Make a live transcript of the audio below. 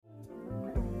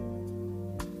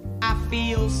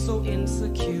feel so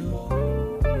insecure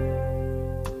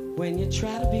when you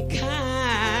try to be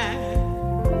kind.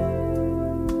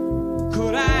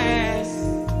 Could I ask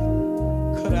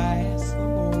for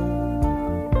more?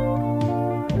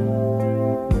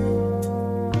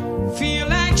 Feel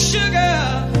like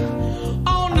sugar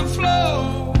on the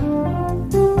floor.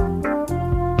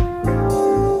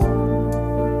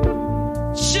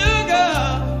 Sugar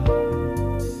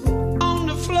on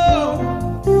the floor.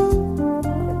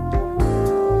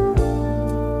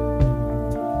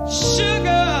 Sugar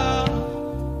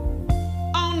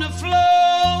on the floor.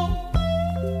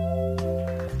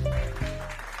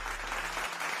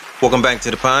 Welcome back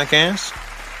to the podcast.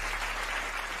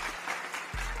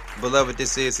 Beloved,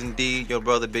 this is indeed your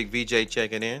brother Big VJ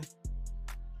checking in.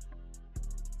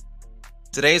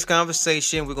 Today's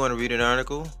conversation, we're going to read an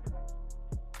article.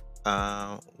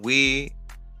 We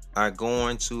are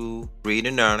going to read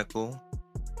an article.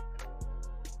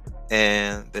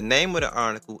 And the name of the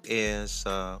article is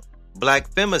Black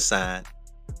Femicide,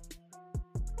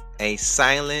 a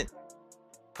silent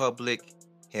public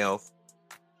health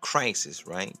crisis,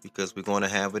 right? Because we're going to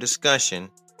have a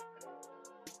discussion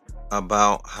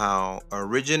about how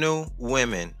original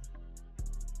women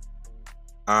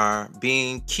are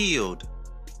being killed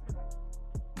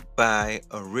by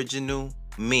original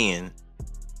men,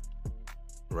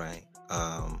 right?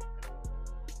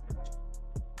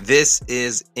 This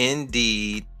is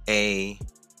indeed a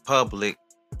public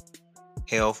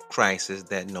health crisis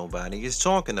that nobody is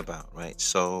talking about, right?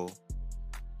 So,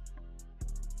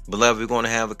 beloved, we're going to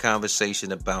have a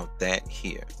conversation about that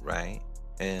here, right?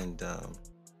 And,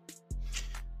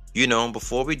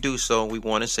 before we do so, we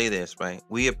want to say this, right?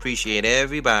 We appreciate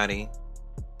everybody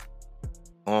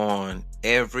on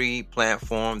every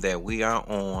platform that we are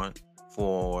on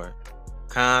for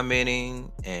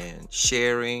commenting and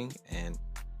sharing and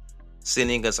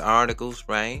sending us articles,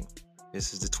 right?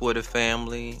 This is the Twitter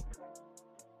family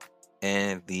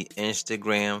and the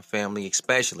Instagram family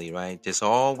especially, right? Just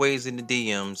always in the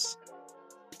DMs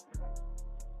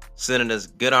sending us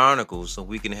good articles so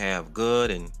we can have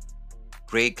good and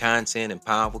great content and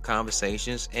powerful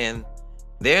conversations. And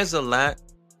there's a lot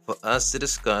for us to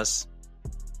discuss,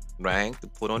 right? To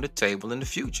put on the table in the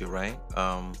future, right?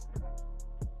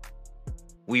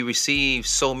 We receive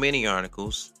so many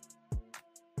articles.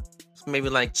 Maybe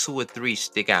like 2 or 3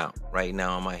 stick out right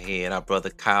now in my head. Our brother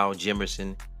Kyle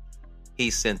Jimerson, he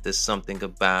sent us something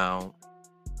about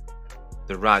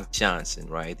The Rock Johnson,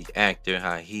 right? The actor,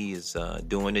 how he is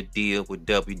doing a deal with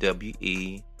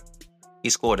WWE. He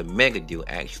scored a mega deal,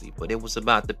 actually, but it was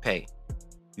about the pay.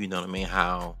 You know what I mean?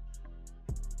 How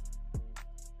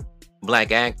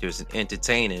black actors and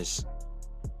entertainers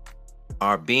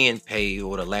are being paid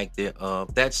or the lack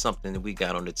thereof. That's something that we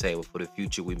got on the table for the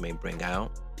future we may bring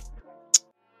out.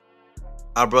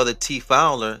 Our brother T.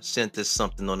 Fowler sent us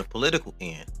something on the political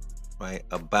end, right?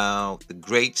 About the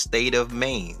great state of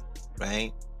Maine,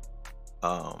 right?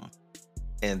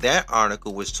 And that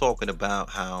article was talking about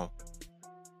how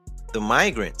the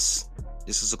migrants,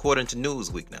 this is according to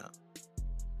Newsweek now,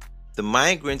 the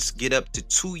migrants get up to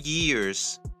 2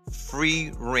 years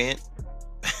free rent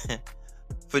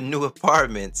for new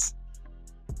apartments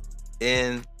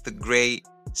in the great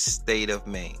state of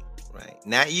Maine, right?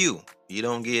 Not you. You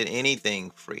don't get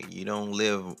anything free. You don't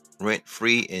live rent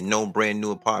free in no brand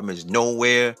new apartments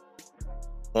nowhere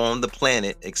on the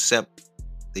planet except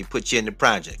they put you in the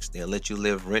projects. They'll let you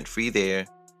live rent free there.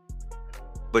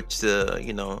 But,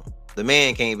 the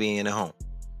man can't be in the home.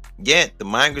 Yet, the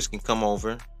migrants can come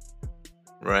over,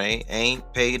 right?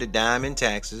 Ain't paid a dime in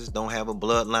taxes. Don't have a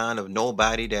bloodline of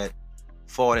nobody that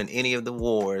fought in any of the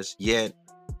wars. Yet,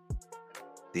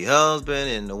 the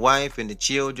husband and the wife and the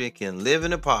children can live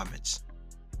in apartments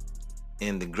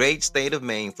in the great state of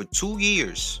Maine for 2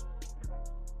 years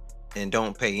and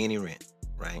don't pay any rent,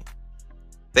 right?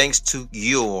 Thanks to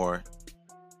your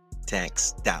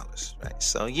tax dollars, right?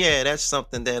 So yeah, that's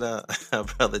something that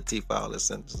brother T. Fowler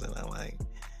sent us, and I'm like,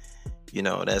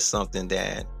 that's something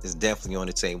that is definitely on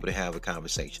the table to have a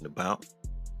conversation about.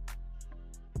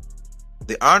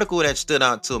 The article that stood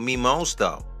out to me most,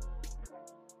 though,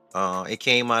 it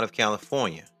came out of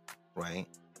California, right?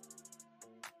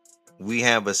 We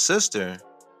have a sister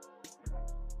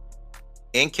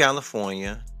in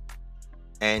California,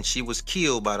 and she was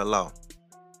killed by the law.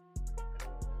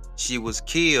 She was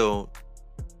killed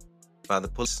by the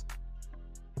police.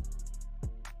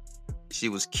 She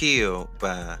was killed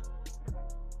by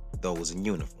those in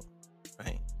uniform,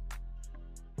 right?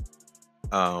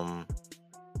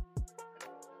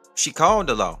 She called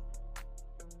the law.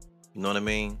 You know what I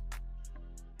mean?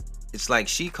 It's like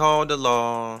she called the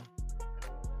law.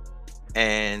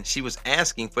 and she was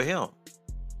asking for help.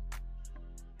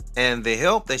 And the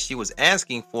help that she was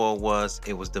asking for was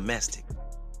domestic.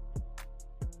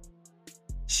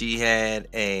 She had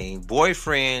a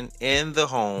boyfriend in the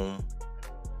home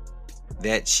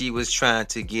that she was trying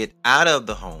to get out of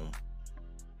the home.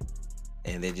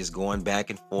 And they're just going back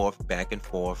and forth,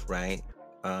 right?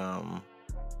 And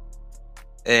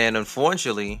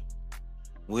unfortunately,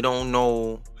 we don't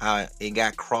know how it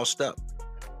got crossed up.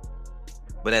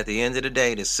 But at the end of the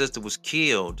day, the sister was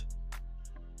killed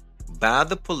by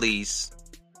the police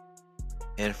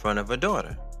in front of her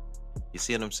daughter. You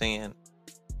see what I'm saying?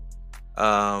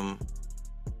 I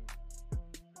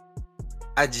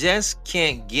just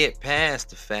can't get past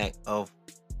the fact of,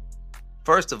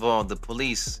 first of all, the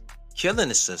police killing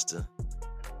the sister,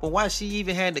 but why she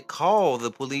even had to call the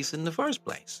police in the first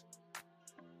place.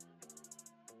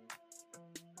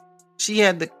 She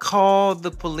had to call the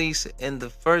police in the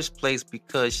first place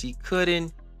because she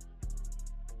couldn't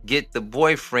get the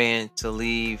boyfriend to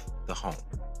leave the home.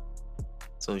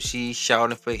 So she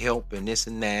shouting for help and this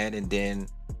and that, and then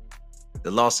the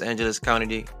Los Angeles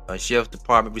County Sheriff's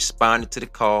Department responded to the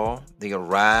call. They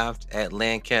arrived at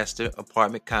Lancaster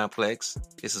apartment complex.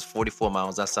 This is 44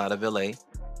 miles outside of LA.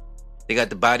 They got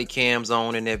the body cams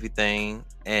on and everything,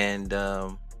 and they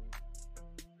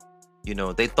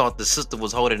thought the sister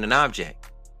was holding an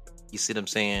object. You see what I'm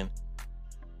saying?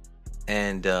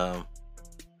 And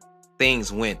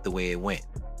things went the way it went,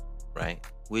 right?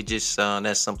 We just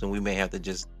that's something we may have to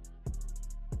just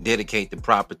dedicate the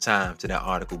proper time to that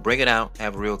article. Bring it out,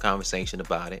 have a real conversation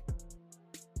about it.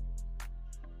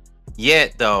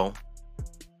 Yet, though,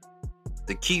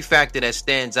 the key factor that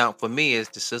stands out for me is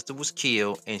the sister was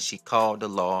killed and she called the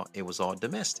law. It was all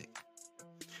domestic.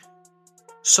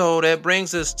 So that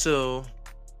brings us to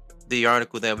the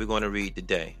article that we're going to read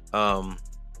today.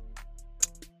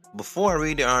 Before I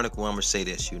read the article, I'm going to say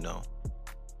this,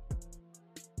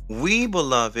 we,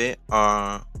 beloved,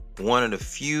 are one of the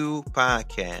few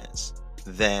podcasts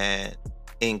that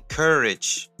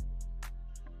encourage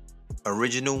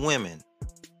original women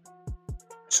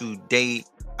to date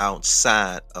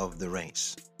outside of the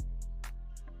race.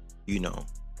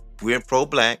 We're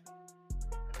pro-black.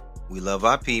 We love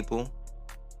our people.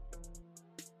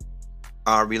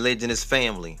 Our religion is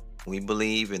family. We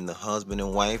believe in the husband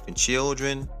and wife and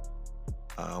children.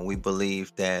 We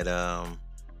believe that,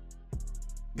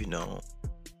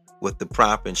 with the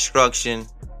proper instruction,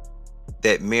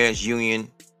 that marriage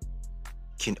union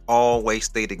can always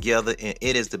stay together, and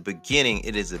it is the beginning.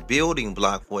 It is a building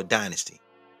block for a dynasty,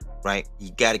 right? You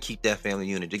got to keep that family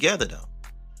unit together, though.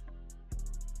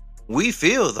 We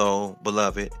feel, though,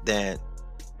 beloved, that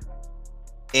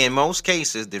in most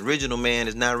cases, the original man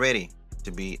is not ready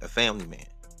to be a family man.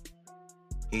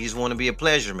 He just want to be a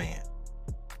pleasure man.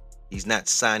 He's not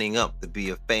signing up to be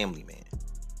a family man.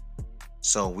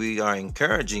 So we are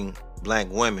encouraging black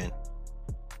women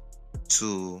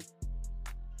to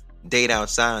date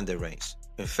outside their race.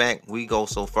 In fact, we go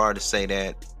so far to say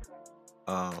that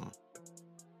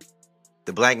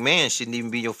the black man shouldn't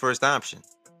even be your first option.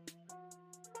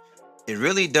 It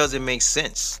really doesn't make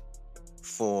sense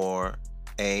for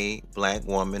a black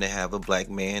woman to have a black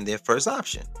man their first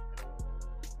option.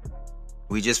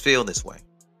 We just feel this way.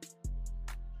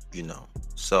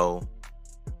 So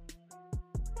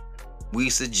we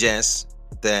suggest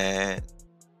that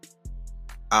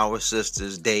our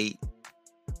sisters date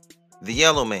the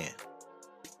yellow man,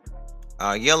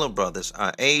 our yellow brothers,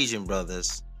 our Asian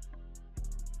brothers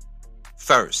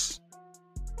first,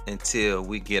 until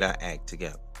we get our act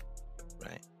together,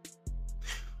 right?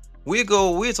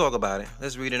 We'll talk about it.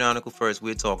 Let's read an article first.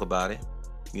 We'll talk about it.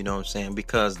 You know what I'm saying?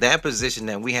 Because that position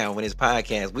that we have on this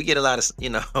podcast, we get a lot of,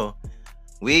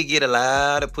 we get a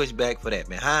lot of pushback for that,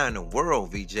 man. How in the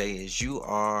world, VJ, is you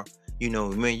are,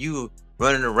 man, you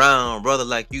running around, brother,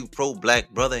 like you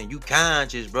pro-black, brother, and you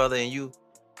conscious, brother, and you.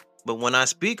 But when I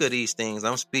speak of these things,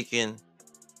 I'm speaking,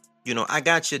 I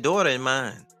got your daughter in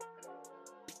mind.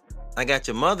 I got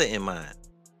your mother in mind.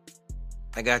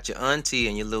 I got your auntie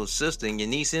and your little sister and your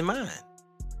niece in mind.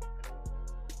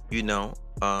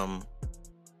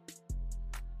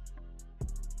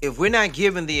 If we're not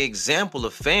giving the example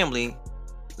of family,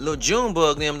 little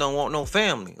Junebug them don't want no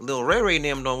family. Little Ray Ray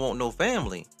them don't want no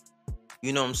family.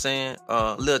 You know what I'm saying?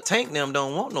 Little Tank them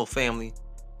don't want no family.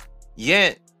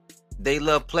 Yet, they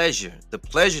love pleasure. The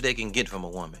pleasure they can get from a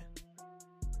woman.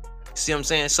 See what I'm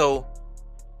saying? So,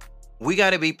 we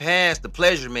got to be past the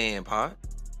pleasure man part.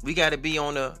 We got to be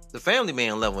on the family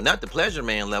man level, not the pleasure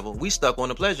man level. We stuck on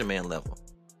the pleasure man level.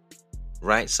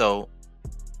 Right? So,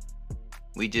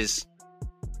 we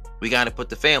got to put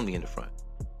the family in the front.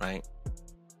 Right?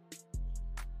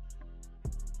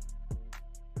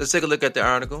 Let's take a look at the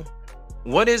article.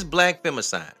 What is black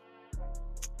femicide?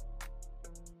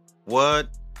 What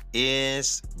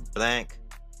is black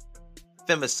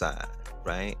femicide?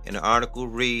 Right? And the article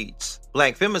reads,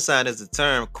 black femicide is a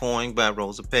term coined by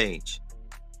Rosa Page,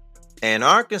 an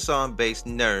Arkansas-based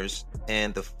nurse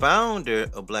and the founder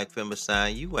of Black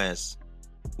Femicide US,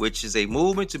 which is a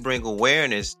movement to bring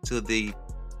awareness to the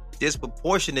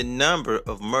disproportionate number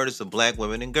of murders of black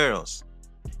women and girls.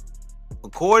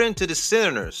 According to the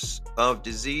Centers of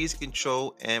Disease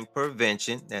Control and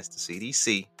Prevention, that's the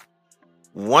CDC,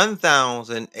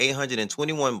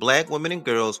 1,821 black women and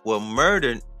girls were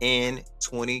murdered in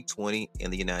 2020 in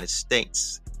the United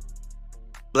States.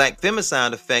 Black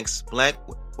femicide affects black...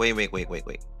 Wait.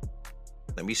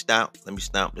 Let me stop.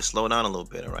 Just slow down a little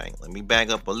bit, all right? Let me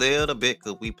back up a little bit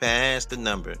because we passed the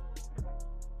number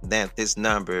that this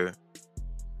number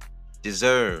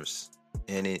deserves,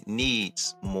 and it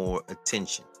needs more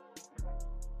attention.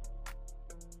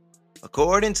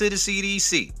 According to the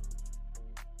CDC,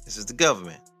 this is the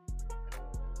government,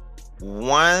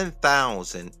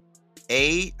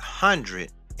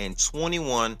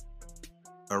 1,821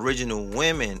 original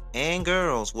women and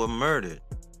girls were murdered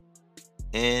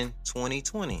in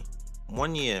 2020.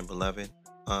 1 year, beloved.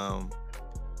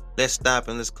 Let's stop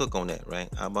and let's cook on that, right?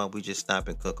 How about we just stop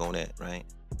and cook on that, right?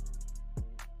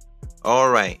 All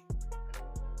right.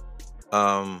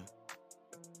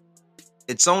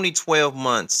 It's only 12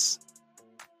 months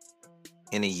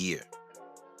in a year.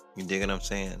 You dig what I'm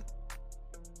saying?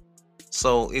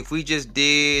 So if we just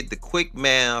did the quick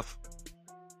math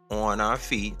on our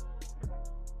feet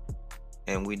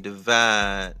and we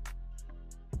divide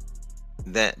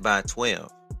that by 12,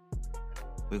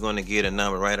 we're going to get a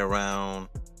number right around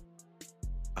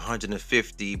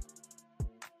 150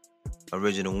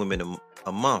 original women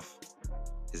a month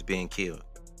is being killed.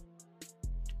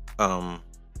 Now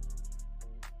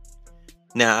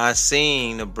I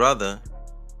seen a brother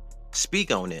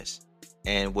speak on this,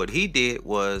 and what he did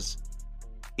was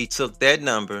he took that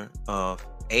number of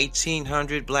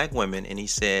 1,800 black women and he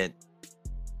said,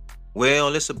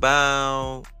 well, it's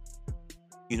about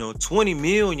 20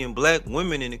 million black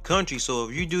women in the country. So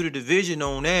if you do the division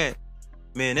on that,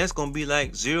 man, that's going to be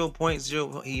like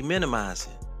 0.0. He minimized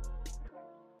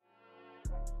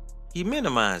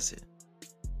it.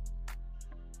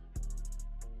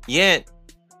 Yet,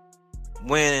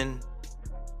 when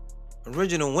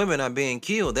original women are being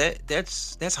killed,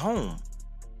 that's home.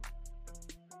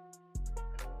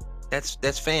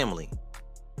 That's family.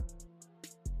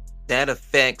 That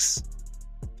affects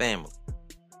family.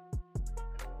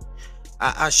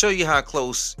 I'll show you how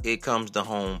close it comes to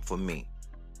home for me.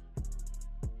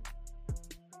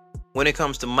 When it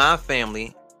comes to my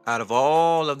family, out of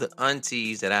all of the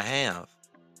aunties that I have,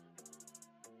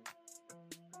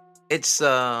 it's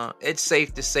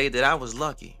safe to say that I was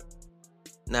lucky.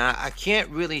 Now, I can't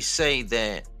really say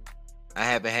that I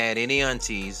haven't had any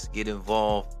aunties get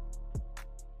involved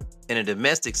in a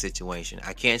domestic situation.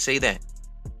 I can't say that.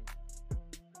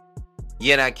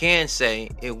 Yet I can say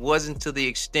it wasn't to the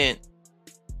extent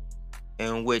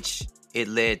in which it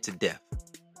led to death.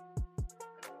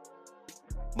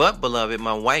 But, beloved,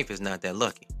 my wife is not that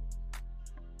lucky.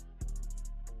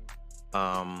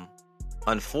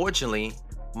 Unfortunately,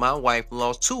 my wife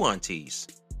lost 2 aunties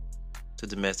to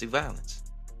domestic violence.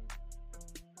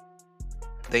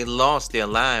 They lost their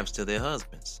lives to their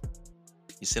husbands.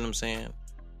 You see what I'm saying?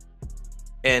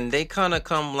 And they kind of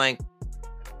come like,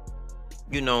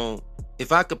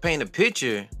 if I could paint a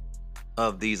picture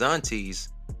of these aunties,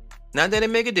 not that it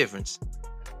make a difference,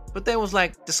 but they was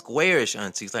like the squarish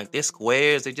aunties. Like, they're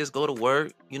squares. They just go to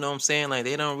work. You know what I'm saying? Like,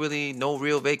 they don't really, no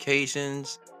real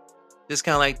vacations. Just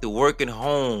kind of like the working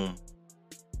home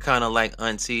kind of like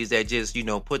aunties that just,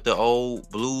 put the old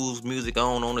blues music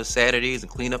on the Saturdays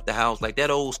and clean up the house. Like that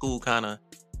old school kind of.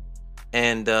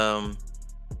 And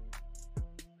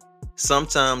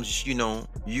sometimes,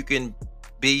 you can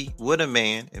be with a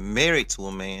man and married to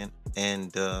a man,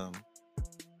 and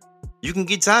you can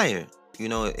get tired.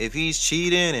 If he's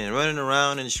cheating and running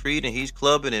around in the street and he's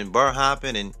clubbing and bar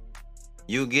hopping, and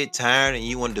you get tired and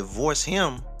you want to divorce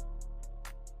him,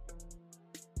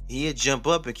 he'd jump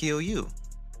up and kill you.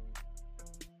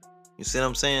 You see what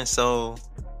I'm saying? So,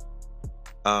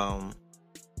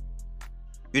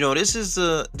 this is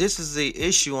the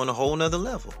issue on a whole nother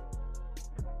level.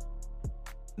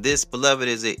 This, beloved,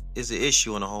 is an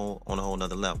issue on a whole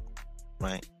nother level,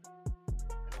 right?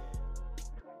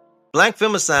 Black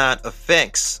femicide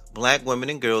affects black women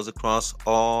and girls across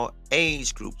all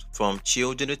age groups, from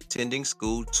children attending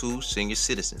school to senior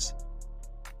citizens.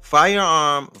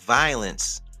 Firearm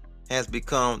violence has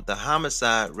become the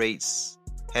homicide rates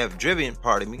have driven,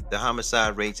 the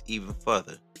homicide rates even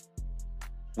further.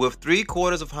 With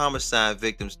 3/4 of homicide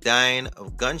victims dying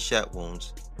of gunshot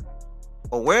wounds,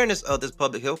 awareness of this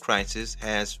public health crisis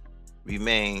has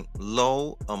remained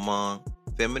low among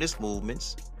feminist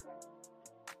movements,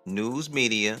 news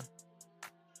media,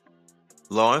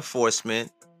 law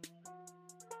enforcement,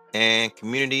 and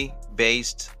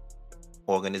community-based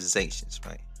organizations,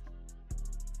 right?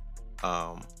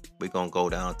 We're going to go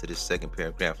down to this second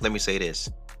paragraph. Let me say this.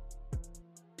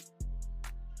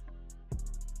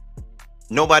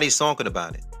 Nobody's talking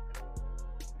about it.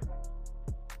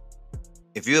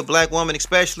 If you're a black woman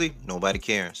especially, nobody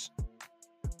cares.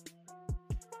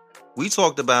 We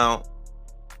talked about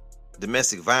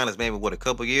domestic violence maybe, a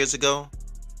couple years ago?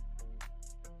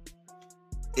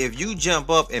 If you jump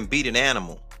up and beat an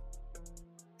animal,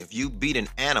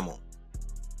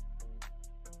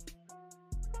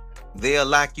 they'll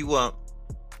lock you up,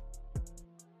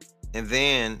 and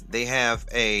then they have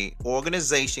a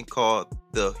organization called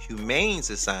the Humane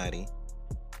Society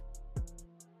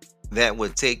that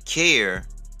would take care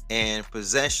and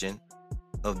possession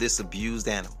of this abused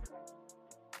animal.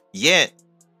 Yet,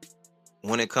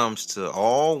 when it comes to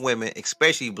all women,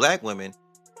 especially black women,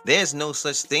 there's no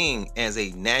such thing as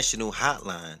a national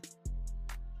hotline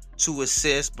to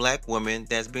assist black women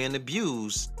that's being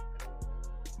abused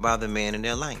by the man in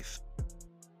their life.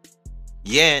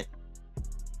 Yet,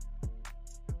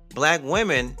 black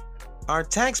women are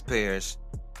taxpayers,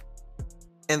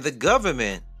 and the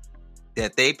government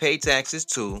that they pay taxes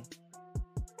to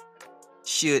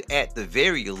should at the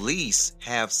very least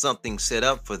have something set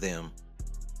up for them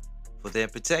for their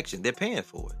protection. They're paying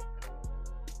for it.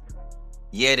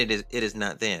 Yet it is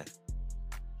not there.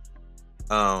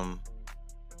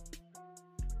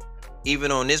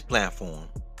 Even on this platform,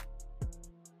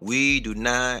 we do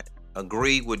not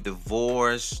agree with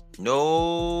divorce,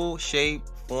 no shape,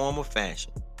 form, or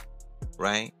fashion,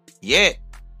 right? Yet,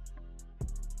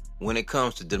 when it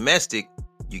comes to domestic,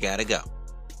 you gotta go.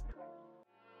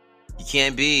 You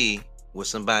can't be with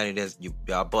somebody that's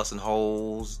y'all busting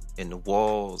holes in the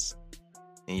walls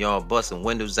and y'all busting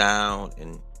windows out,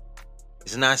 and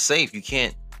it's not safe. You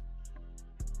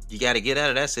gotta get out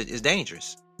of that. It's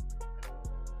dangerous.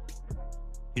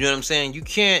 You know what I'm saying? You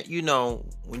can't,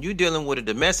 when you're dealing with a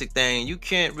domestic thing, you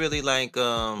can't really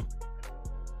I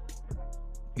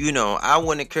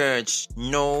wouldn't encourage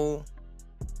nobody's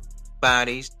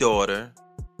daughter,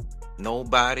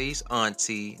 nobody's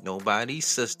auntie, nobody's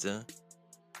sister,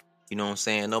 you know what I'm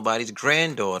saying? Nobody's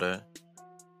granddaughter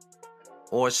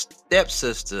or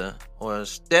stepsister or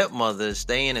stepmother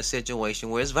stay in a situation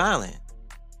where it's violent.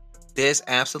 There's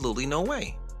absolutely no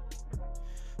way.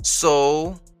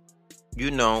 So,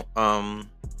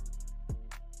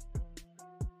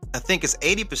 I think it's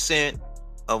 80%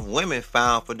 of women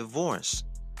file for divorce.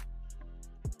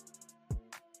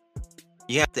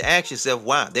 You have to ask yourself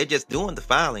why. They're just doing the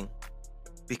filing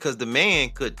because the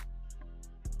man could,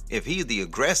 if he's the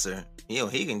aggressor, he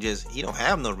don't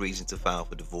have no reason to file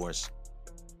for divorce.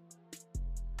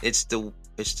 It's the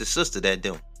sister that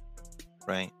do,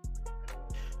 right?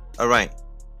 All right.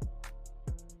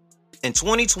 In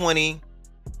 2020,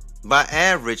 by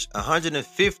average,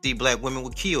 150 black women were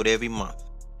killed every month.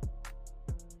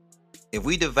 If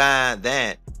we divide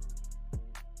that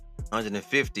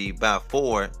 150 by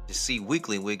 4 to see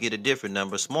weekly, we'll get a different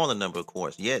number, smaller number, of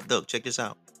course. Yeah, look, check this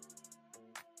out.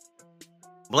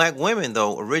 Black women,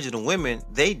 though, original women,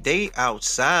 they date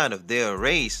outside of their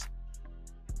race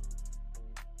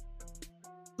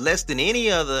less than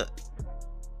any other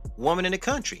woman in the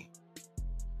country.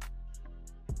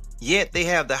 Yet they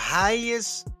have the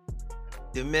highest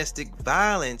domestic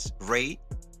violence rate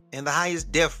and the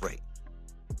highest death rate.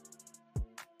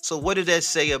 So what did that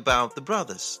say about the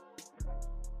brothers?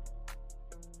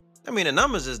 I mean, the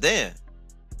numbers is there.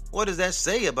 What does that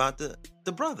say about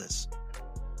the brothers?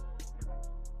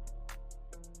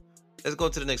 Let's go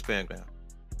to the next paragraph.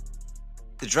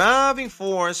 The driving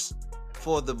force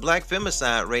for the black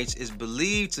femicide rates is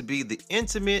believed to be the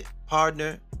intimate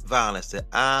partner violence, the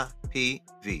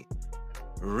IPV.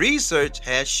 Research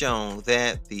has shown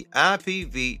that the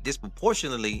IPV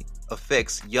disproportionately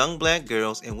affects young black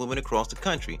girls and women across the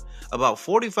country. About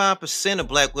 45% of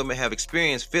black women have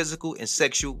experienced physical and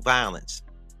sexual violence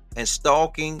and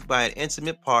stalking by an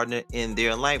intimate partner in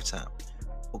their lifetime.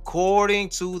 According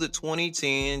to the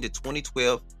 2010 to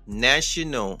 2012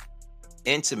 National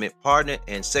Intimate Partner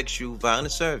and Sexual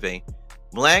Violence Survey,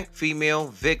 black female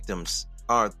victims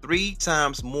are 3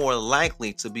 times more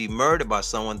likely to be murdered by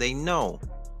someone they know,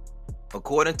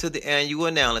 according to the annual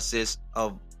analysis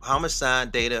of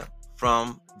homicide data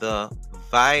from the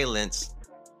Violence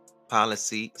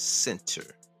Policy Center.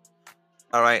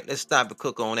 All right, let's stop and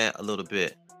cook on that a little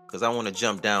bit, because I want to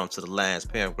jump down to the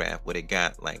last paragraph where they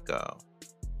got like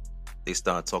they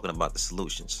start talking about the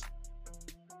solutions.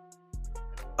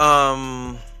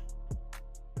 The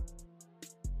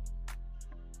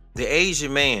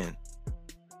Asian man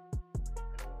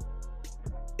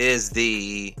is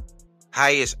the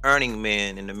highest earning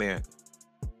man in America.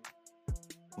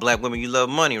 Black women, you love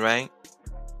money, right?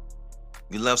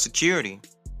 You love security.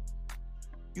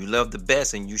 You love the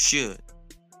best, and you should.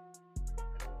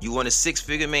 You want a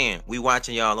 6-figure man. We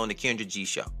watching y'all on the Kendra G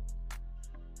show.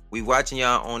 We watching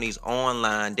y'all on these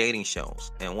online dating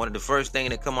shows. And one of the first things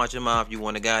that come out your mouth, you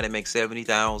want a guy that makes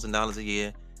 $70,000 a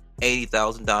year,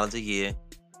 $80,000 a year,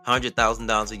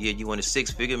 $100,000 a year. You want a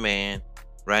 6-figure man,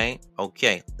 right?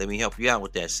 Okay, let me help you out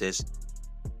with that, sis.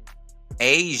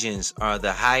 Asians are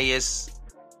the highest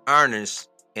earners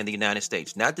in the United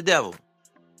States. Not the devil.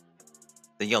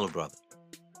 The yellow brother.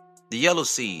 The yellow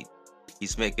seed.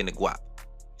 He's making the guap.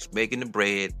 He's making the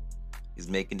bread. He's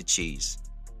making the cheese.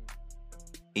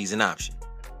 He's an option.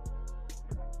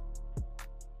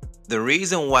 The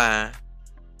reason why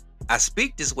I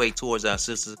speak this way towards our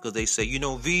sisters, because they say,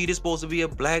 V, this is supposed to be a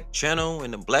black channel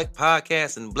and a black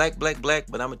podcast and black.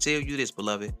 But I'm going to tell you this,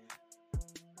 beloved.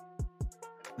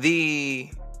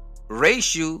 The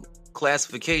racial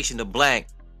classification of black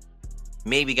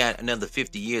maybe got another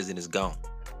 50 years and it's gone.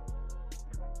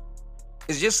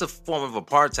 It's just a form of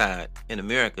apartheid in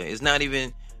America. It's not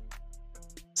even...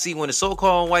 See, when the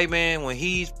so-called white man, when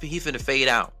he finna fade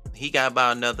out, he got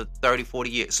about another 30, 40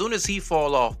 years. As soon as he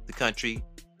fall off the country,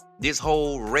 this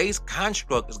whole race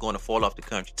construct is going to fall off the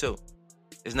country too.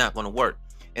 It's not going to work.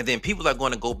 And then people are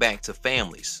going to go back to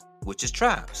families, which is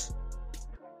tribes.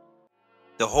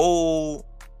 The whole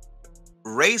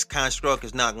race construct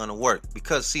is not going to work.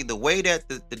 Because, see, the way that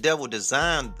the devil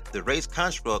designed the race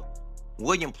construct,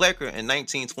 William Plecker in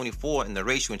 1924 in the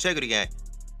Racial Integrity Act,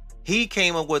 he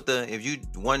came up with if you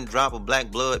one drop of black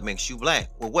blood makes you black.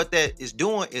 Well, what that is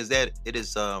doing is that it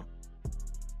is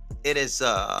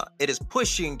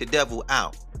pushing the devil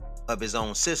out of his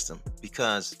own system,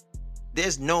 because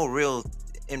there's no real,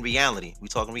 in reality, we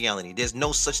talking reality, there's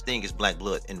no such thing as black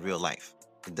blood in real life.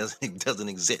 It doesn't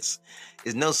exist.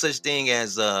 There's no such thing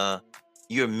as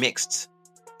you're mixed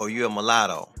or you're a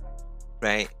mulatto,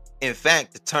 right? In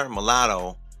fact, the term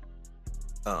mulatto,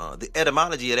 the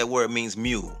etymology of that word means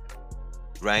mule,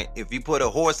 right? If you put a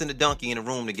horse and a donkey in a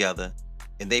room together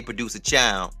and they produce a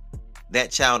child, that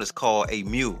child is called a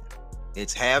mule.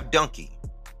 It's half donkey,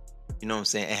 you know what I'm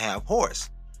saying, and half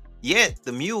horse. Yet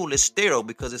the mule is sterile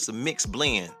because it's a mixed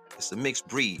blend. It's a mixed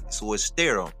breed, so it's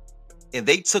sterile. And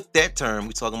they took that term,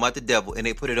 we talking about the devil, and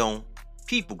they put it on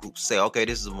people groups. Say, okay,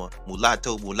 this is a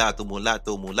mulatto.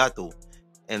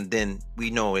 And then we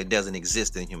know it doesn't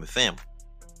exist in the human family.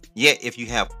 Yet, if you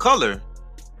have color,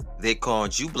 they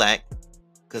called you black,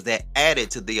 because that added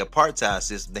to the apartheid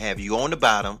system to have you on the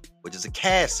bottom, which is a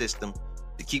caste system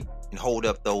to keep and hold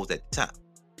up those at the top,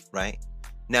 right?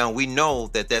 Now, we know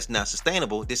that that's not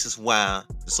sustainable. This is why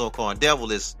the so-called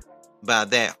devil is, by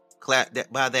that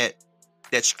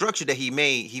structure that he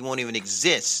made, he won't even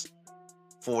exist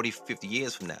 40, 50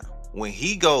 years from now. When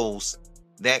he goes,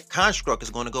 that construct is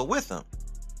going to go with him.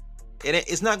 And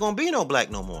it's not going to be no black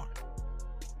no more.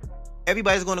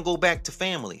 Everybody's going to go back to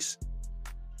families.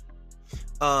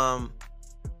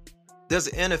 There's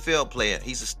an NFL player.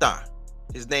 He's a star.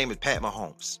 His name is Pat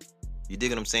Mahomes. You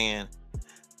dig what I'm saying?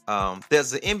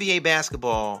 There's an NBA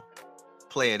basketball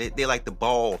player. They're like the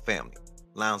Ball family.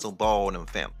 Lonzo Ball and them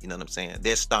family. You know what I'm saying?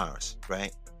 They're stars,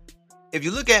 right? If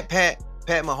you look at Pat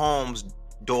Mahomes'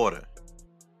 daughter,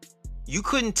 you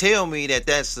couldn't tell me that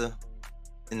that's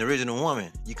an original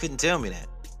woman. You couldn't tell me that.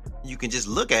 You can just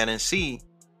look at her and see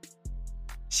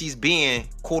she's being,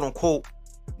 quote unquote,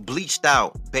 bleached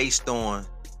out based on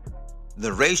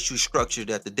the racial structure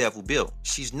that the devil built.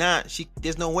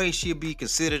 There's no way she'll be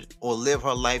considered or live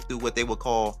her life through what they would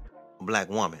call a black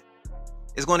woman.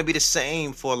 It's going to be the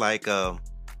same for like the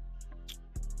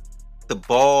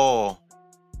Ball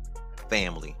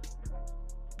family,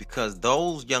 because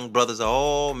those young brothers are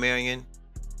all marrying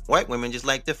white women just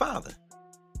like their father.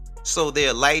 So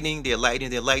they're lightning.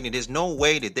 There's no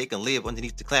way that they can live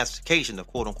underneath the classification of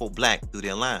quote unquote black through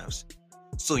their lives.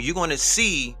 So you're going to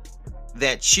see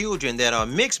that children that are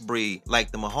mixed breed,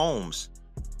 like the Mahomes,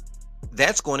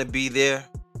 that's going to be their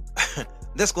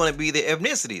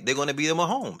ethnicity. They're going to be the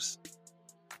Mahomes.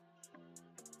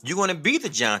 You're going to be the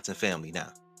Johnson family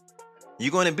now.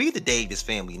 You're going to be the Davis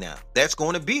family now. That's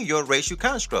going to be your racial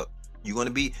construct.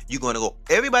 Everybody's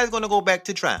going to go back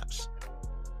to tribes.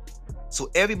 So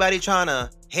everybody trying to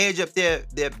hedge up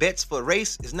their bets for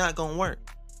race is not going to work.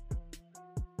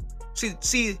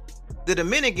 See, the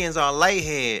Dominicans are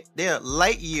they're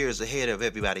light years ahead of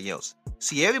everybody else.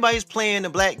 See, everybody's playing the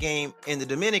black game, and the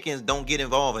Dominicans don't get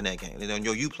involved in that game. They don't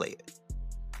know you play it.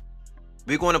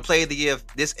 We're going to play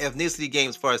this ethnicity game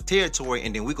as far as territory,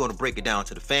 and then we're going to break it down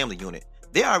to the family unit.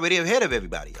 They're already ahead of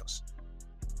everybody else.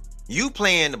 You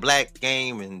playing the black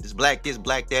game and this, black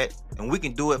that, and we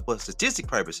can do it for statistic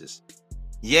purposes.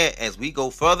 Yet, as we go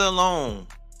further along,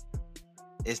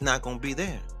 it's not going to be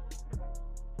there.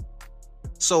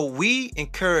 So we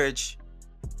encourage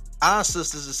our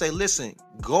sisters to say, listen,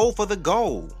 go for the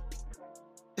gold.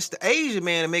 It's the Asian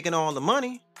man making all the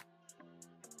money.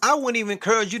 I wouldn't even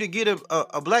encourage you to get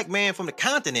a black man from the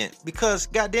continent, because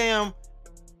goddamn,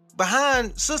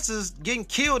 behind sisters getting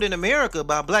killed in America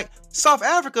by South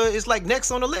Africa is like next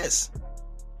on the list.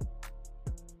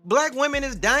 Black women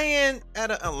is dying at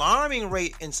an alarming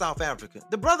rate in South Africa.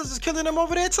 The brothers is killing them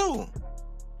over there too.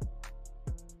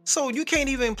 So you can't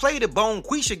even play the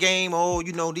Bonquisha game. Oh,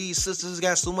 these sisters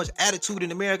got so much attitude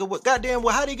in America. What goddamn?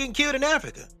 Well, how they getting killed in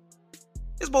Africa?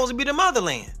 It's supposed to be the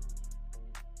motherland.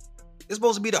 It's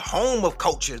supposed to be the home of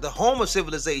culture, the home of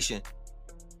civilization.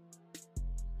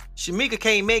 Shamika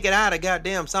can't make it out of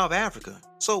goddamn South Africa.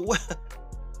 So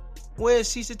where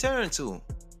is she to turn to?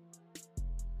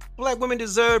 Black women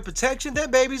deserve protection. Their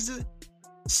babies,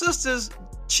 sisters,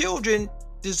 children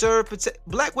deserve protection.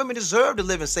 Black women deserve to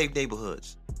live in safe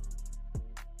neighborhoods.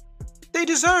 They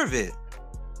deserve it.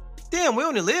 Damn, we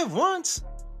only live once.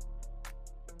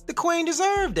 The queen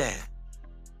deserved that.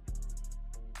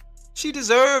 She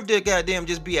deserved to goddamn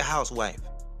just be a housewife.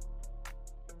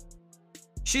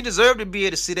 She deserved to be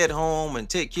able to sit at home and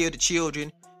take care of the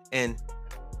children, and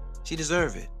she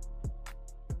deserved it.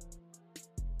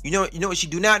 You know what she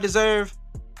do not deserve?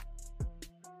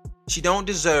 She don't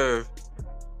deserve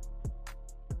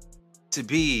to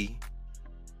be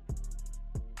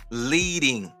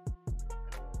leading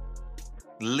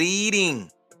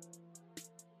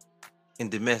in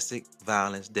domestic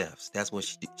violence deaths. That's what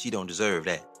she don't deserve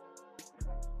that.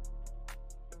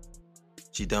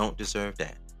 She don't deserve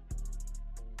that.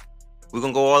 We're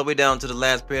going to go all the way down to the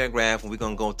last paragraph, and we're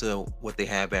going to go to what they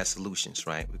have as solutions,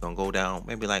 right? We're going to go down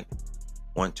maybe like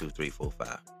 1, 2, 3, 4,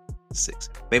 5, 6.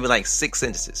 Maybe like 6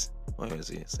 sentences. What is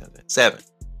it? 7.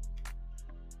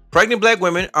 Pregnant black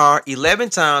women are 11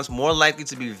 times more likely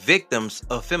to be victims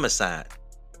of femicide.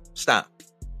 Stop.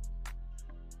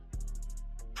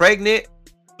 Pregnant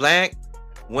black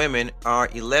women are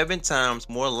 11 times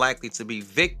more likely to be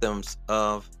victims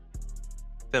of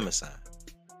femicide.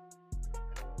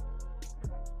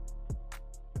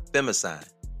 Femicide.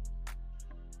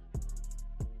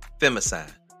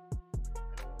 Femicide.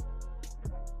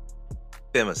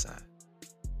 Femicide.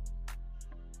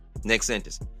 Next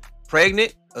sentence.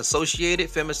 Pregnant associated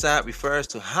femicide refers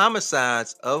to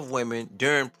homicides of women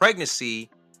during pregnancy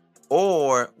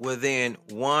or within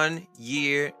 1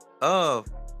 year of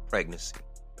pregnancy.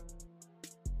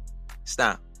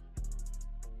 Stop.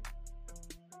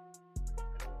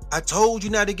 I told you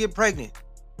not to get pregnant.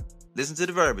 Listen to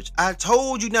the verbiage. I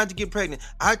told you not to get pregnant.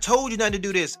 I told you not to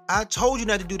do this. I told you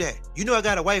not to do that. You know I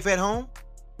got a wife at home.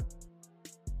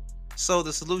 So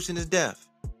the solution is death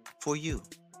for you.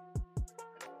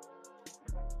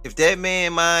 If that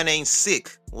man mind ain't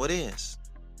sick, what is?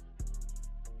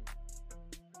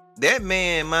 That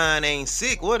man mind ain't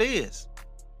sick, what is?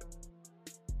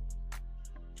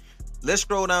 Let's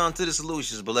scroll down to the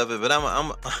solutions, beloved. But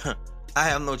I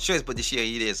have no choice but to share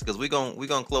you this, because we're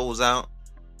gonna close out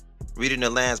reading the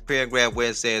last paragraph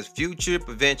where it says future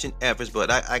prevention efforts.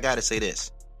 But I gotta say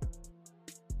this.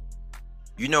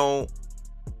 We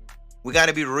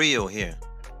gotta be real here.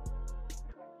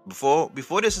 Before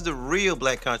this is the real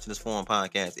Black Consciousness Forum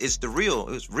podcast. It's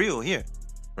real here,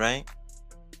 right?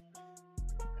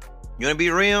 You wanna be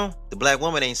real? The black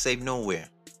woman ain't safe nowhere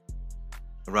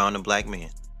around the black man.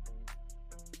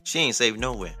 She ain't safe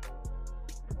nowhere.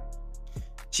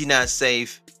 She not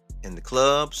safe in the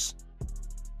clubs.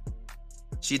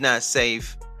 She's not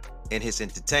safe in his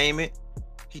entertainment.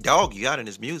 He dog you out in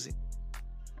his music.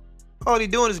 All he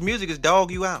doing in his music is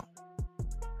dog you out.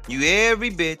 You every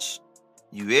bitch.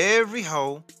 You every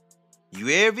hoe. You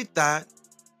every thought.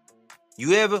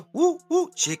 You ever woo woo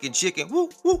chicken woo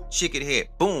woo chicken head.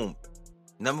 Boom.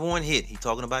 Number 1 hit. He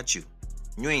talking about you.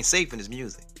 You ain't safe in his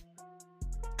music.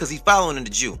 Because he's following the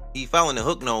Jew. He following the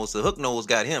hook nose. The hook nose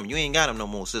got him. You ain't got him no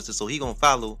more, sister. So he gonna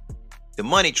follow the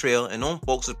money trail, and them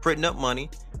folks are printing up money,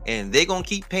 and they gonna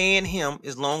keep paying him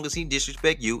as long as he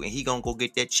disrespect you, and he gonna go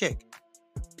get that check.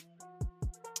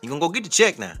 You gonna go get the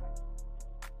check now.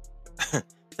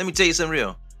 Let me tell you something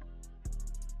real.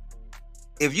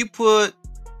 If you put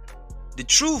the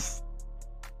truth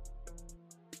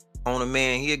on a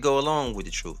man, he'll go along with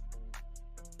the truth.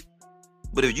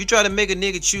 But if you try to make a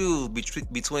nigga choose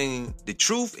between the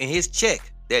truth and his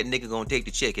check, that nigga gonna take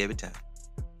the check every time.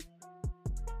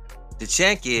 The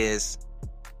check is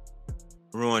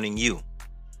ruining you.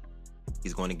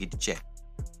 He's gonna get the check.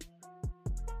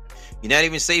 You're not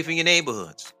even safe in your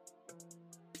neighborhoods.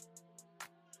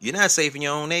 You're not safe in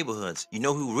your own neighborhoods. You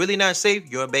know who really not safe?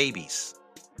 Your babies.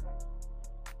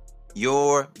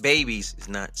 Your babies is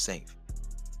not safe.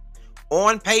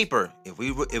 On paper, if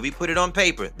we put it on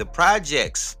paper, the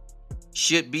projects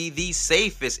should be the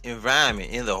safest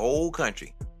environment in the whole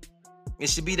country. It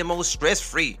should be the most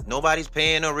stress-free. Nobody's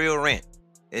paying no real rent.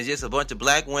 It's just a bunch of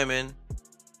black women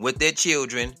with their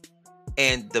children,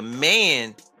 and the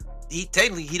man, he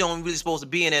don't really supposed to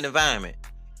be in that environment.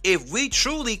 If we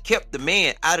truly kept the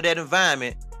man out of that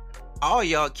environment, all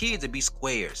y'all kids would be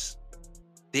squares.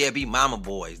 They'd be mama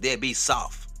boys. They'd be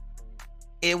soft.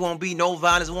 It won't be no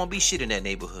violence. It won't be shit in that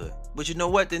neighborhood. But you know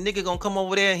what? The nigga gonna come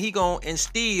over there and he gonna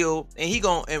instill and he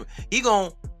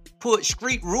gonna put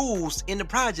street rules in the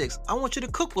projects. I want you to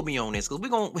cook with me on this,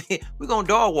 because we gonna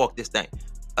dog walk this thing.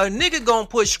 A nigga gonna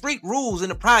put street rules in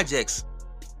the projects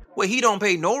where he don't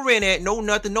pay no rent at, no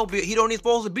nothing, no bill. He don't even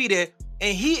supposed to be there.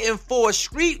 And he enforce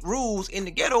street rules in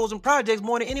the ghettos and projects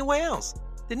more than anywhere else.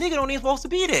 The nigga don't even supposed to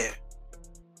be there.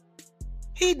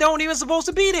 He don't even supposed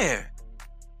to be there.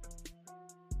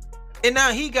 And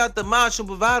now he got the macho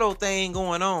bravado thing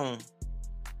going on.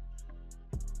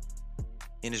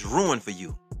 And it's ruined for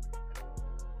you.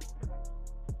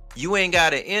 You ain't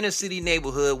got an inner city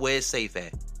neighborhood where it's safe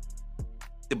at.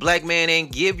 The black man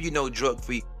ain't give you no drug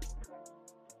free.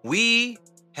 We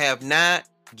have not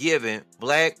given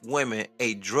black women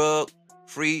a drug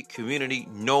free community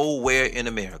nowhere in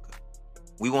America.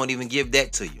 We won't even give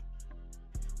that to you.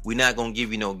 We're not going to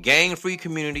give you no gang-free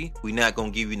community. We're not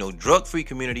going to give you no drug-free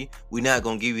community. We're not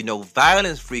going to give you no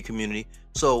violence-free community.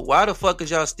 So why the fuck is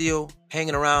y'all still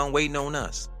hanging around waiting on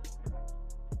us?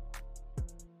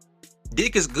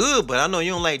 Dick is good, but I know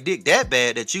you don't like dick that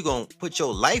bad that you going to put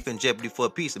your life in jeopardy for a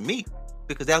piece of meat,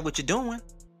 because that's what you're doing.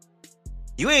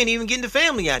 You ain't even getting the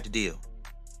family out the deal.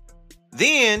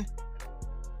 Then,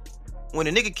 when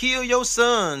a nigga kill your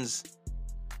sons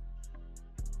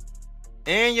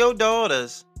and your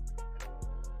daughters,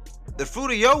 the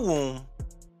fruit of your womb,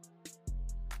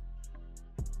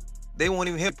 they won't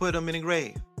even help put them in the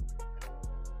grave.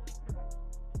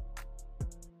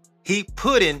 He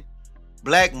putting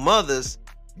black mothers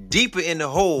deeper in the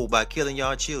hole by killing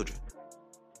y'all children.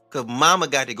 Because mama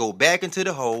got to go back into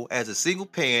the hole as a single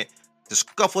parent to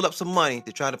scuffle up some money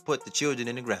to try to put the children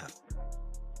in the ground.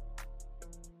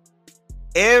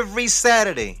 Every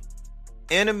Saturday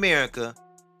in America,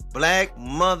 black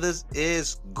mothers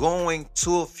is going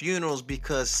to funerals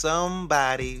because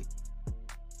somebody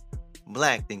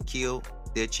black then killed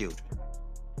their children.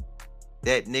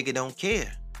 That nigga don't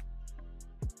care.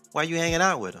 Why you hanging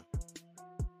out with him?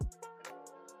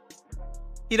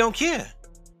 He don't care.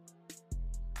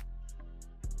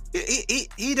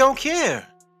 He don't care.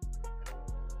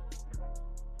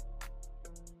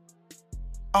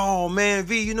 Oh man,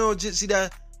 V, you know, just see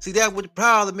that what the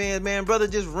problem is, man. Brother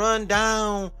just run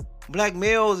down black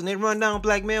males and they run down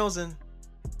black males and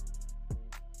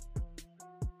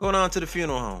go down to the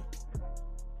funeral home.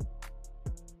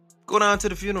 Go down to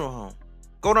the funeral home.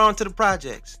 Go down to the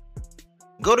projects.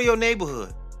 Go to your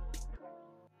neighborhood.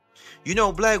 You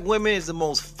know, black women is the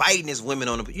most fightingest women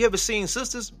on the... You ever seen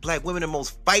sisters? Black women are the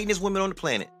most fightingest women on the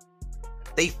planet.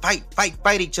 They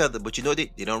fight each other. But you know,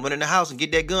 they don't run in the house and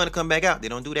get that gun and come back out. They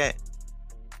don't do that.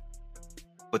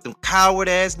 But them coward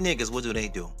ass niggas, what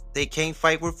do? They can't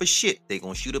fight worth for shit. They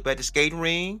gonna shoot up at the skating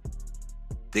ring.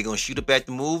 They gonna shoot up at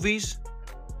the movies.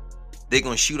 They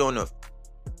gonna shoot on the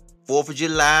 4th of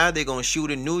July. They gonna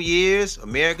shoot in New Year's,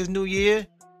 America's New Year.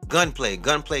 Gunplay.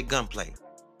 The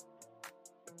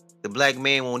black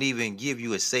man won't even give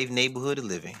you a safe neighborhood to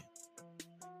live in.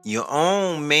 Your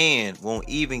own man won't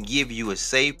even give you a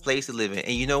safe place to live in.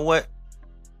 And you know what?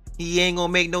 He ain't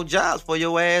gonna make no jobs for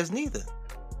your ass neither.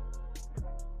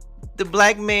 The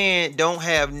black man don't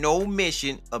have no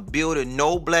mission of building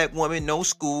no black woman, no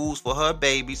schools for her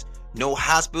babies, no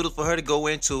hospitals for her to go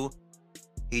into.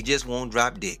 He just won't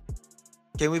drop dick.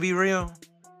 Can we be real?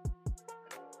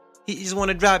 He just want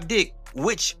to drop dick,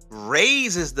 which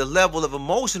raises the level of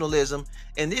emotionalism.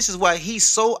 And this is why he's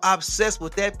so obsessed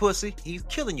with that pussy. He's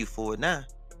killing you for it now.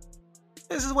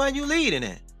 This is why you leading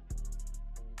it.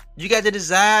 You got the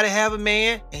desire to have a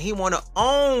man, and he want to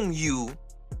own you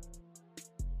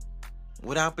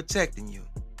without protecting you.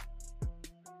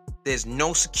 There's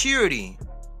no security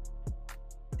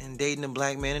in dating a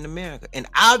black man in America. And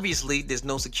obviously, there's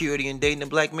no security in dating a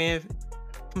black man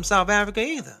from South Africa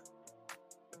either.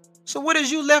 So what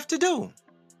is you left to do?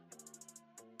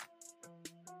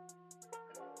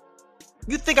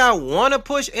 You think I want to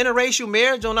push interracial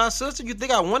marriage on our sister? You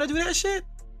think I want to do that shit?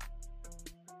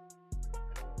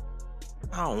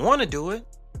 I don't want to do it.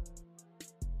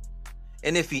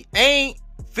 And if he ain't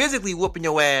physically whooping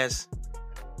your ass,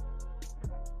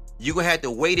 you gonna have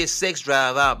to wait his sex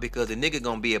drive out, because the nigga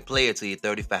gonna be a player till you're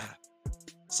 35.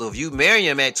 So if you marry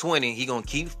him at 20, he gonna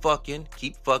keep fucking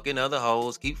other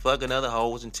hoes,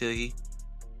 until he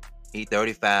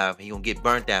 35. He gonna get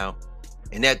burnt out.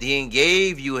 And after he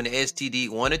gave you an STD,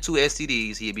 1 or 2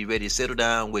 STDs, he'll be ready to settle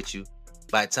down with you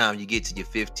by the time you get to your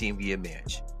 15th year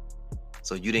marriage.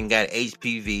 So you done got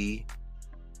HPV,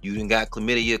 you done got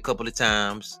chlamydia a couple of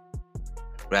times,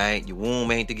 right? Your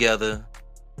womb ain't together.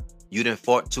 You done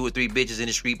fought 2 or 3 bitches in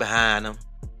the street behind him,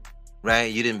 right?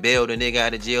 You done bail the nigga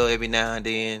out of jail every now and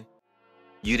then.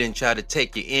 You done try to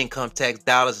take your income tax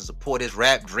dollars and support his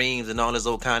rap dreams and all this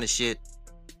old kind of shit.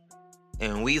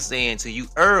 And we saying to you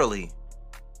early,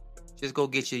 just go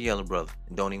get your yellow brother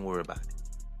and don't even worry about it.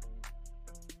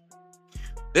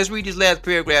 Let's read this last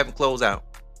paragraph and close out.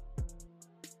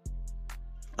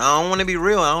 I don't want to be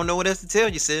real. I don't know what else to tell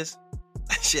you, sis.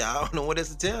 Shit, I don't know what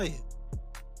else to tell you.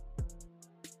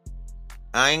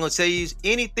 I ain't gonna tell you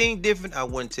anything different. I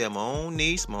wouldn't tell my own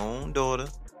niece, my own daughter,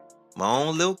 my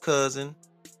own little cousin,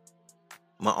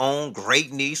 my own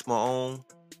great niece, my own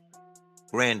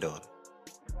granddaughter,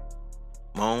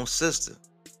 my own sister,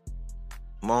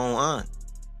 my own aunt.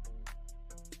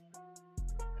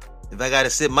 If I gotta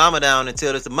sit mama down and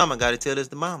tell this to mama, I gotta tell this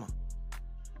to mama.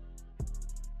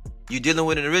 You dealing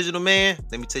with an original man?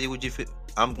 Let me tell you what you feel.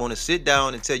 I'm gonna sit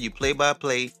down and tell you play by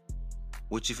play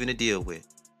what you finna deal with.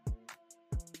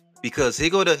 Because here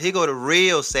go the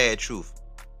real sad truth.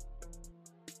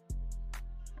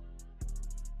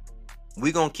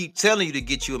 We gonna keep telling you to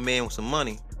get you a man with some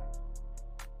money.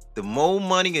 The more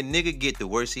money a nigga get, the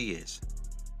worse he is.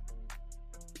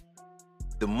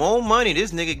 The more money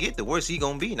this nigga get, the worse he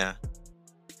gonna be now.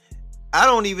 I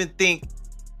don't even think,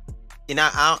 and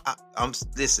I'm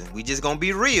listen, we just gonna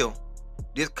be real.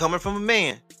 This coming from a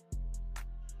man.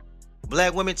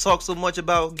 Black women talk so much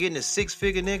about getting a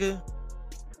 6-figure nigga.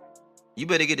 You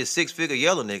better get a 6-figure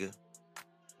yellow nigga.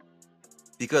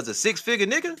 Because a 6-figure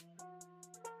nigga,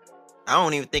 I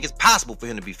don't even think it's possible for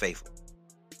him to be faithful.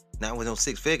 Not with no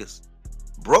 6 figures.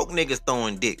 Broke niggas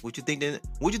throwing dick. What you think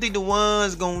the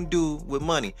ones gonna do with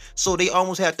money? So they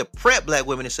almost have to prep black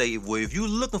women to say, well, if you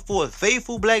looking for a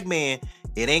faithful black man,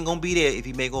 it ain't gonna be there if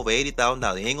he make over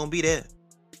 $80,000. It ain't gonna be there.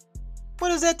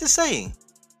 What is that to say?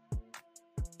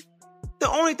 The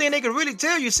only thing they can really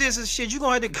tell you, sis, is shit, you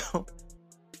gonna have to go.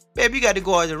 Baby, you got to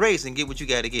go out the race and get what you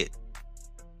got to get.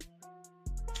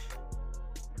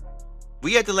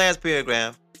 We at the last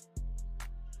paragraph.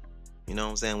 You know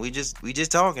what I'm saying? We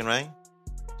just talking, right?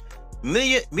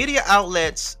 Media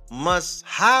outlets must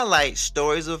highlight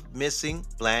stories of missing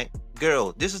black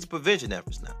girls. This is the prevention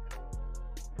efforts now.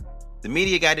 The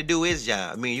media got to do its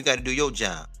job. I mean, you got to do your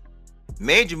job.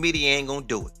 Major media ain't gonna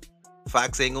do it.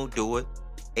 Fox ain't gonna do it.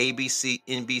 ABC,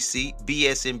 NBC,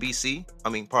 BSNBC. I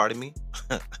mean, pardon me.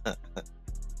 I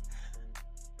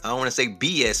don't want to say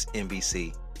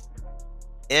BSNBC.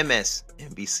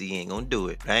 MSNBC ain't gonna do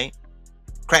it, right?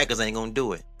 Crackers ain't gonna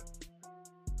do it.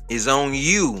 It's on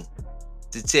you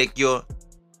to take your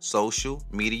social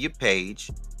media page,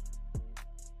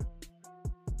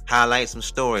 highlight some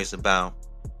stories about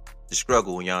the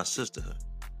struggle in y'all sisterhood.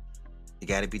 It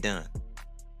got to be done.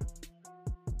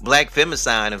 Black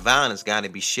femicide and violence got to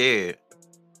be shared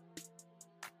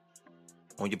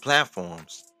on your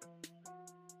platforms.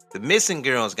 The missing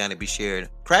girls got to be shared.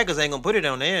 Crackers ain't gonna put it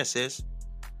on there, sis.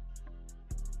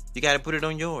 You got to put it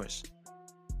on yours.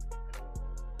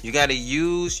 You got to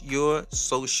use your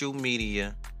social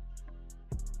media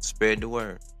to spread the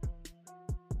word.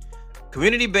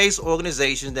 Community-based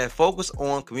organizations that focus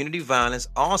on community violence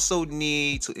also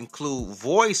need to include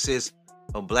voices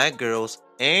of black girls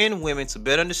and women to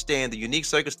better understand the unique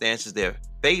circumstances they're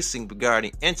facing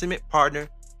regarding intimate partner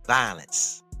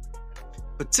violence,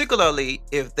 particularly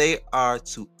if they are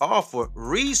to offer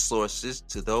resources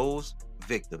to those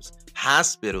victims.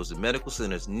 Hospitals and medical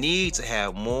centers need to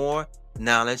have more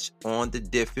knowledge on the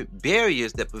different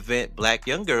barriers that prevent black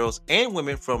young girls and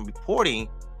women from reporting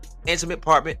intimate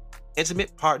partner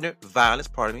violence,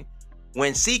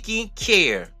 when seeking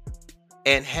care,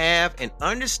 and have an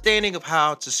understanding of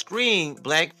how to screen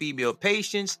black female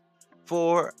patients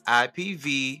for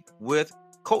IPV with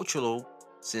cultural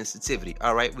sensitivity.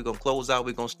 All right, we're going to close out.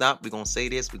 We're going to stop. We're going to say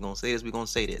this. We're going to say this. We're going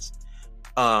to say this.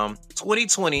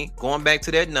 2020, going back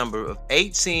to that number of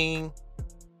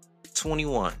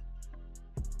 1821.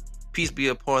 Peace be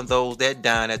upon those that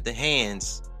died at the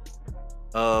hands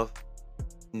of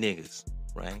niggas,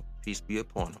 right? Peace be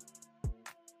upon them.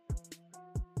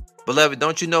 Beloved,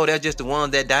 don't you know that's just the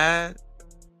ones that died?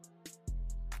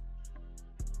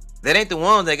 That ain't the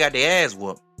ones that got their ass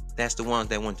whooped. That's the ones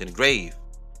that went to the grave.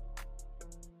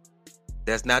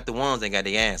 That's not the ones that got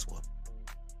their ass whooped.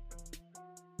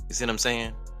 You see what I'm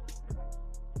saying?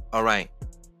 All right.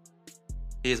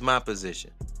 Here's my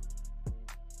position.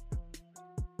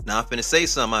 Now I'm finna say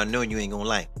something I know you ain't gonna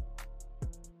like.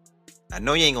 I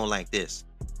know you ain't gonna like this.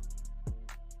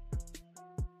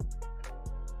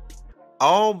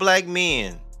 All black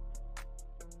men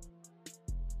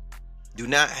do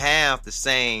not have the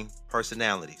same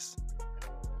personalities.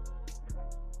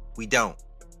 We don't.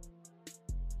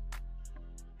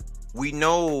 We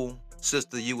know,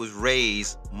 sister, you was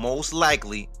raised most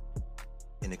likely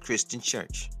in a Christian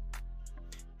church.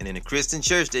 And in the Christian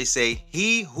church, they say,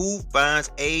 he who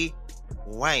finds a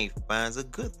wife finds a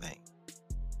good thing.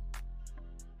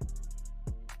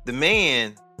 The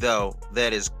man, though,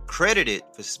 that is credited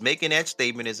for making that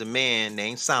statement is a man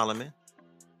named Solomon.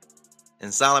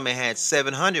 And Solomon had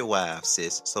 700 wives,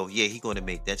 sis. So, yeah, he's going to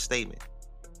make that statement.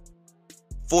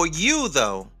 For you,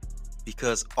 though,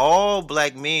 because all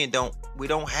black men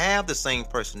don't have the same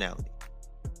personality.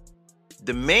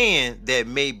 The man that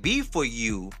may be for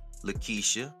you,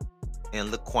 Lakeisha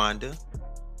and Laquanda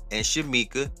and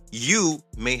Shamika, you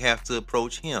may have to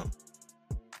approach him.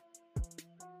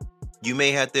 You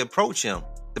may have to approach him.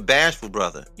 The bashful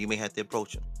brother, you may have to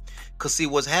approach him. Because see,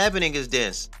 what's happening is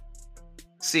this.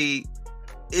 See,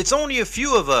 it's only a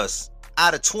few of us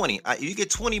out of 20. You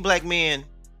get 20 black men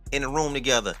in a room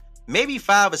together. Maybe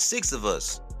 5 or 6 of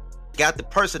us got the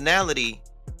personality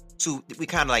to, we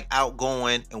kind of like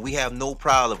outgoing and we have no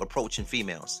problem approaching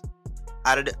females.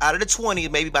 Out of the 20,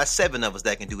 maybe about 7 of us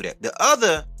that can do that. The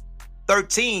other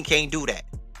 13 can't do that.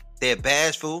 They're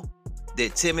bashful. They're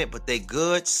timid, but they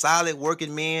good, solid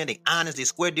working men. They honest, they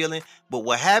square dealing. But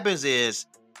what happens is,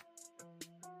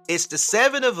 it's the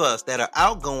 7 of us that are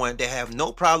outgoing that have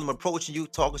no problem approaching you,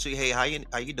 talking to you. Hey, how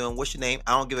you doing? What's your name?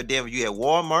 I don't give a damn if you at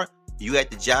Walmart, you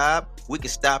at the job. We can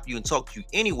stop you and talk to you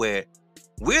anywhere.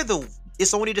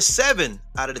 It's only the 7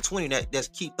 out of the 20 that's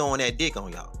keep throwing that dick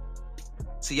on y'all.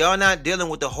 So y'all not dealing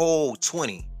with the whole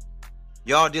 20.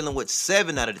 Y'all dealing with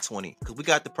 7 out of the 20 because we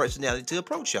got the personality to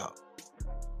approach y'all.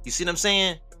 You see what I'm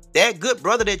saying? That good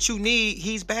brother that you need,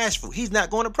 he's bashful. He's not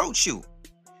going to approach you.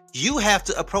 You have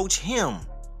to approach him.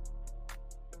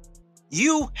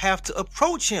 You have to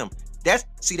approach him. That's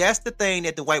the thing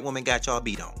that the white woman got y'all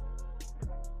beat on.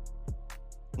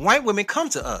 White women come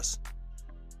to us.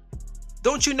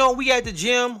 Don't you know we at the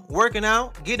gym working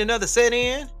out, get another set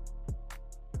in,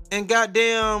 and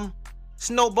goddamn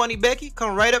Snow Bunny Becky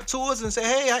come right up to us and say,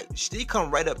 hey, she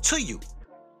come right up to you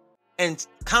and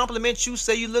compliment you,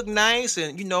 say you look nice,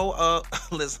 and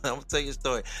listen, I'm gonna tell you a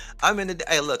story.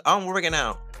 Hey, look, I'm working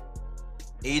out.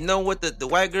 And you know what the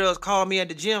white girls call me at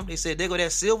the gym? They said, they go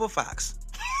that silver fox.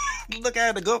 Look, I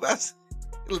had to go back.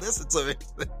 Listen to me.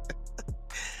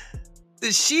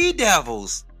 The she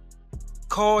devils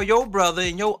call your brother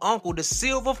and your uncle the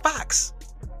silver fox.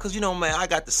 Cause man, I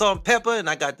got the salt and pepper and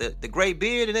I got the gray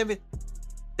beard and everything.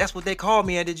 That's what they call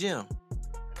me at the gym.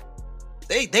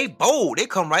 They bold. They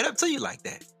come right up to you like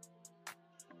that.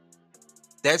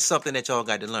 That's something that y'all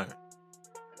got to learn.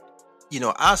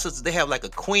 Our sisters, they have like a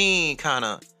queen kind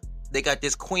of, they got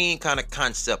this queen kind of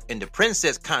concept and the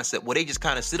princess concept where they just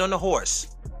kind of sit on the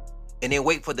horse and then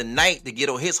wait for the knight to get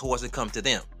on his horse and come to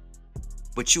them.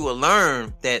 But you will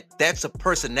learn that that's a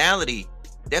personality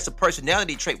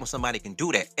trait when somebody can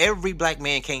do that. Every black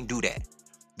man can't do that.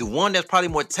 The one that's probably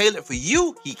more tailored for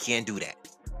you, he can't do that.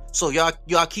 So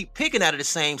y'all keep picking out of the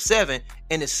same 7,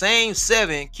 and the same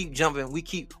 7 keep jumping.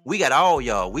 We got all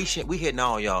y'all. We hitting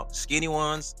all y'all. Skinny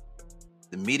ones,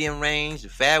 the medium range, the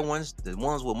fat ones, the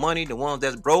ones with money, the ones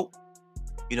that's broke.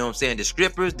 You know what I'm saying? The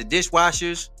strippers, the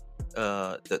dishwashers,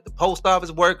 the post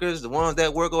office workers, the ones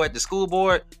that work at the school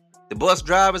board, the bus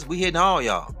drivers. We hitting all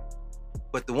y'all.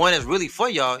 But the one that's really for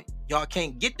y'all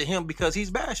can't get to him because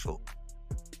he's bashful.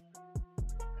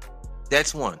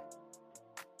 That's one.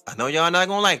 I know y'all not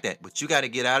gonna like that, but you got to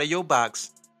get out of your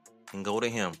box and go to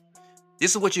him.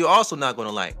 This is what you're also not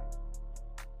gonna like.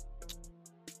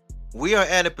 We are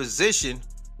at a position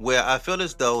where I feel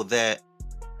as though that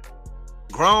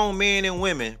grown men and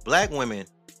women, black women,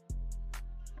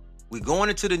 we're going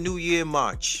into the New Year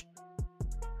March.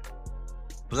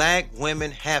 Black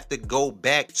women have to go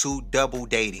back to double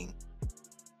dating.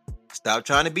 Stop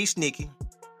trying to be sneaky.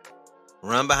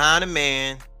 run behind a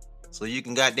man so you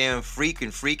can goddamn freak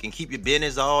and keep your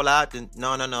business all out.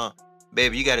 No.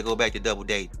 Baby, you got to go back to double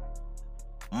date.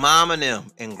 Mama and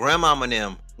them and grandmama and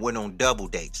them went on double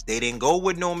dates. They didn't go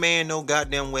with no man no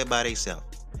goddamn way by themselves.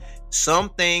 Some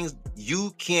things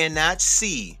you cannot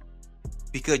see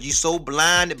because you so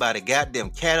blinded by the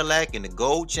goddamn Cadillac and the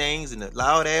gold chains and the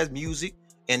loud ass music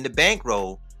and the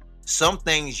bankroll. Some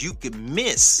things you could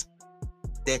miss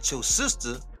that your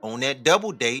sister on that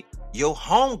double date, your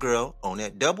homegirl on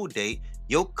that double date,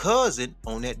 your cousin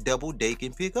on that double date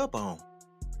can pick up on.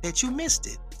 That you missed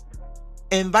it.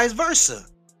 And vice versa.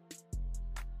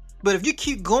 But if you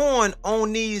keep going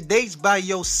on these dates by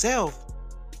yourself,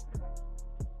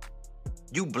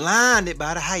 you blinded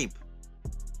by the hype.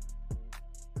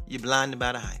 You're blinded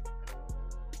by the hype.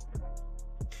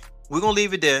 We're going to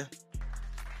leave it there.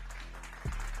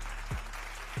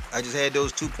 I just had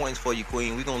those 2 points for you,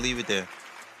 Queen. We're going to leave it there.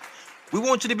 We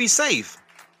want you to be safe.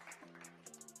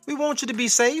 We want you to be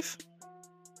safe.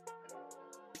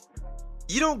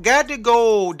 You don't got to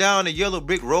go down the yellow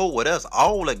brick road with us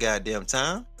all the goddamn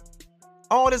time.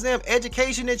 All this damn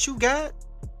education that you got.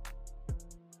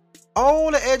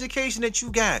 All the education that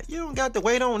you got. You don't got to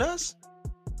wait on us.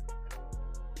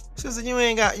 Sister, you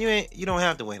don't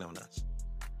have to wait on us.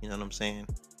 You know what I'm saying?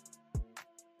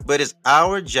 But it's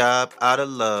our job out of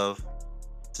love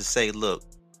to say, look,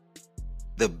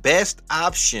 the best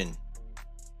option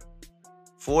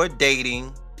for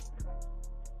dating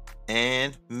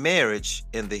and marriage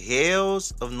in the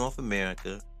hills of North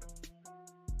America,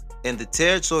 in the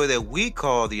territory that we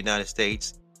call the United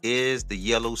States, is the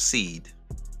yellow seed,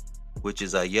 which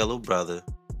is our yellow brother,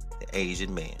 the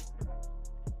Asian man.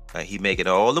 Right, he making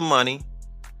all the money.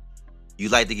 You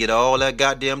like to get all that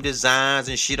goddamn designs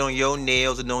and shit on your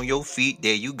nails and on your feet.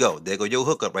 There you go. There go your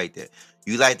hookup right there.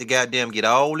 You like to goddamn get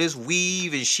all this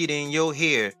weave and shit in your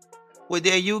hair. Well,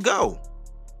 there you go.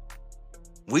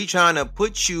 We trying to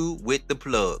put you with the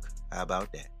plug. How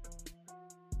about that?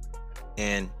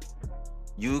 And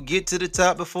you get to the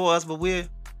top before us, but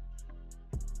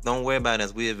don't worry about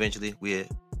us. We'll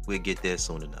get there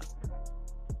soon enough.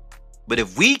 But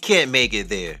if we can't make it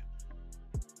there,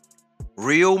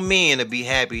 real men will be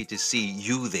happy to see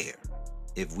you there.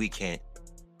 If we can't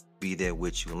be there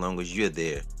with you, as long as you're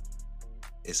there,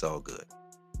 it's all good.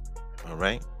 All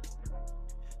right?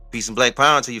 Peace and black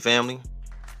power to you, family.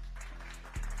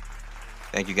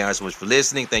 Thank you guys so much for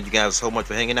listening. Thank you guys so much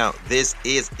for hanging out. This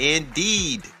is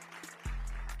indeed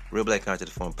Real Black Content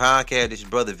Forum Podcast. This is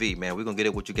Brother V, man. We're going to get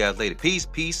it with you guys later. Peace,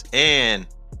 and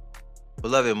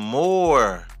beloved,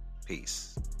 more peace.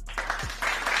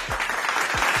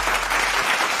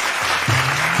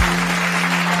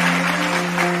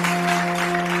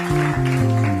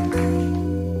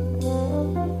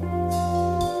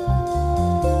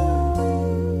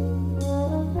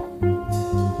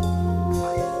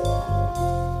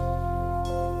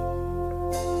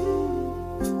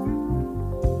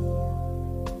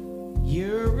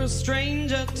 You're a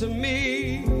stranger to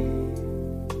me,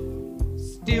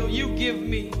 still you give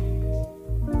me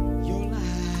your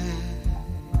life.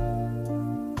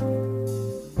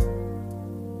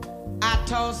 I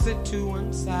toss it to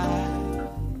one side,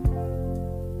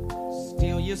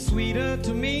 still you're sweeter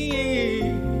to me.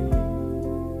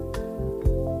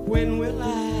 When will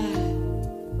I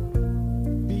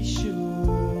be sure?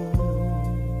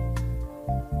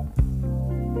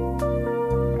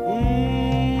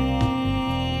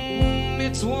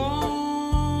 It's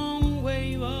warm where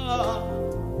you are,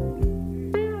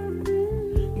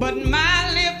 but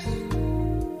my lips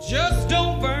just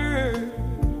don't burn.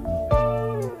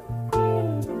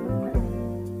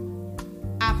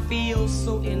 I feel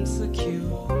so insecure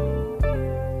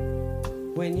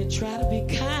when you try to be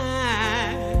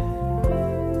kind.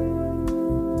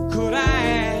 Could I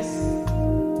ask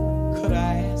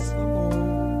for more?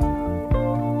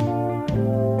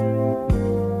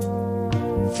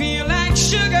 Feel like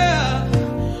sugar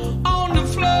on the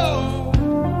floor.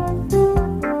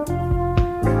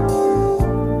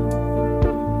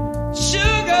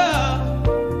 Sugar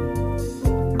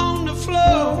on the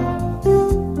floor.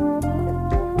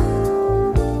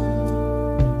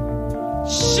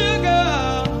 Sugar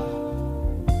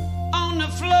on the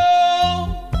floor.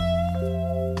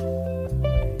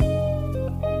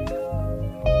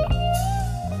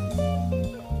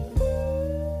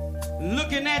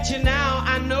 Looking at you now,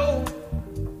 I know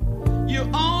you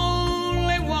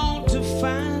only want to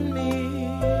find me.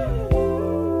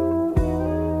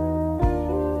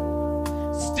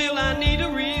 Still, I need a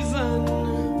reason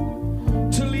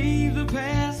to leave the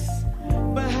past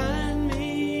behind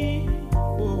me.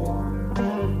 Oh,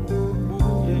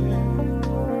 yeah.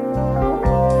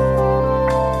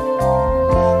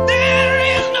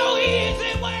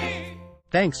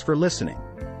 Thanks for listening.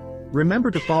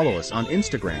 Remember to follow us on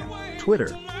Instagram, Twitter,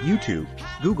 YouTube,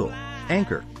 Google,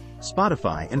 Anchor,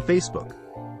 Spotify, and Facebook.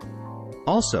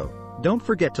 Also, don't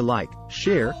forget to like,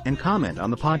 share, and comment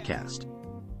on the podcast.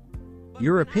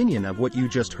 Your opinion of what you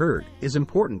just heard is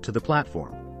important to the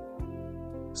platform.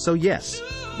 So yes,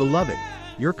 beloved,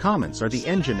 your comments are the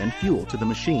engine and fuel to the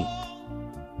machine.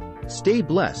 Stay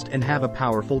blessed and have a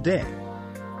powerful day.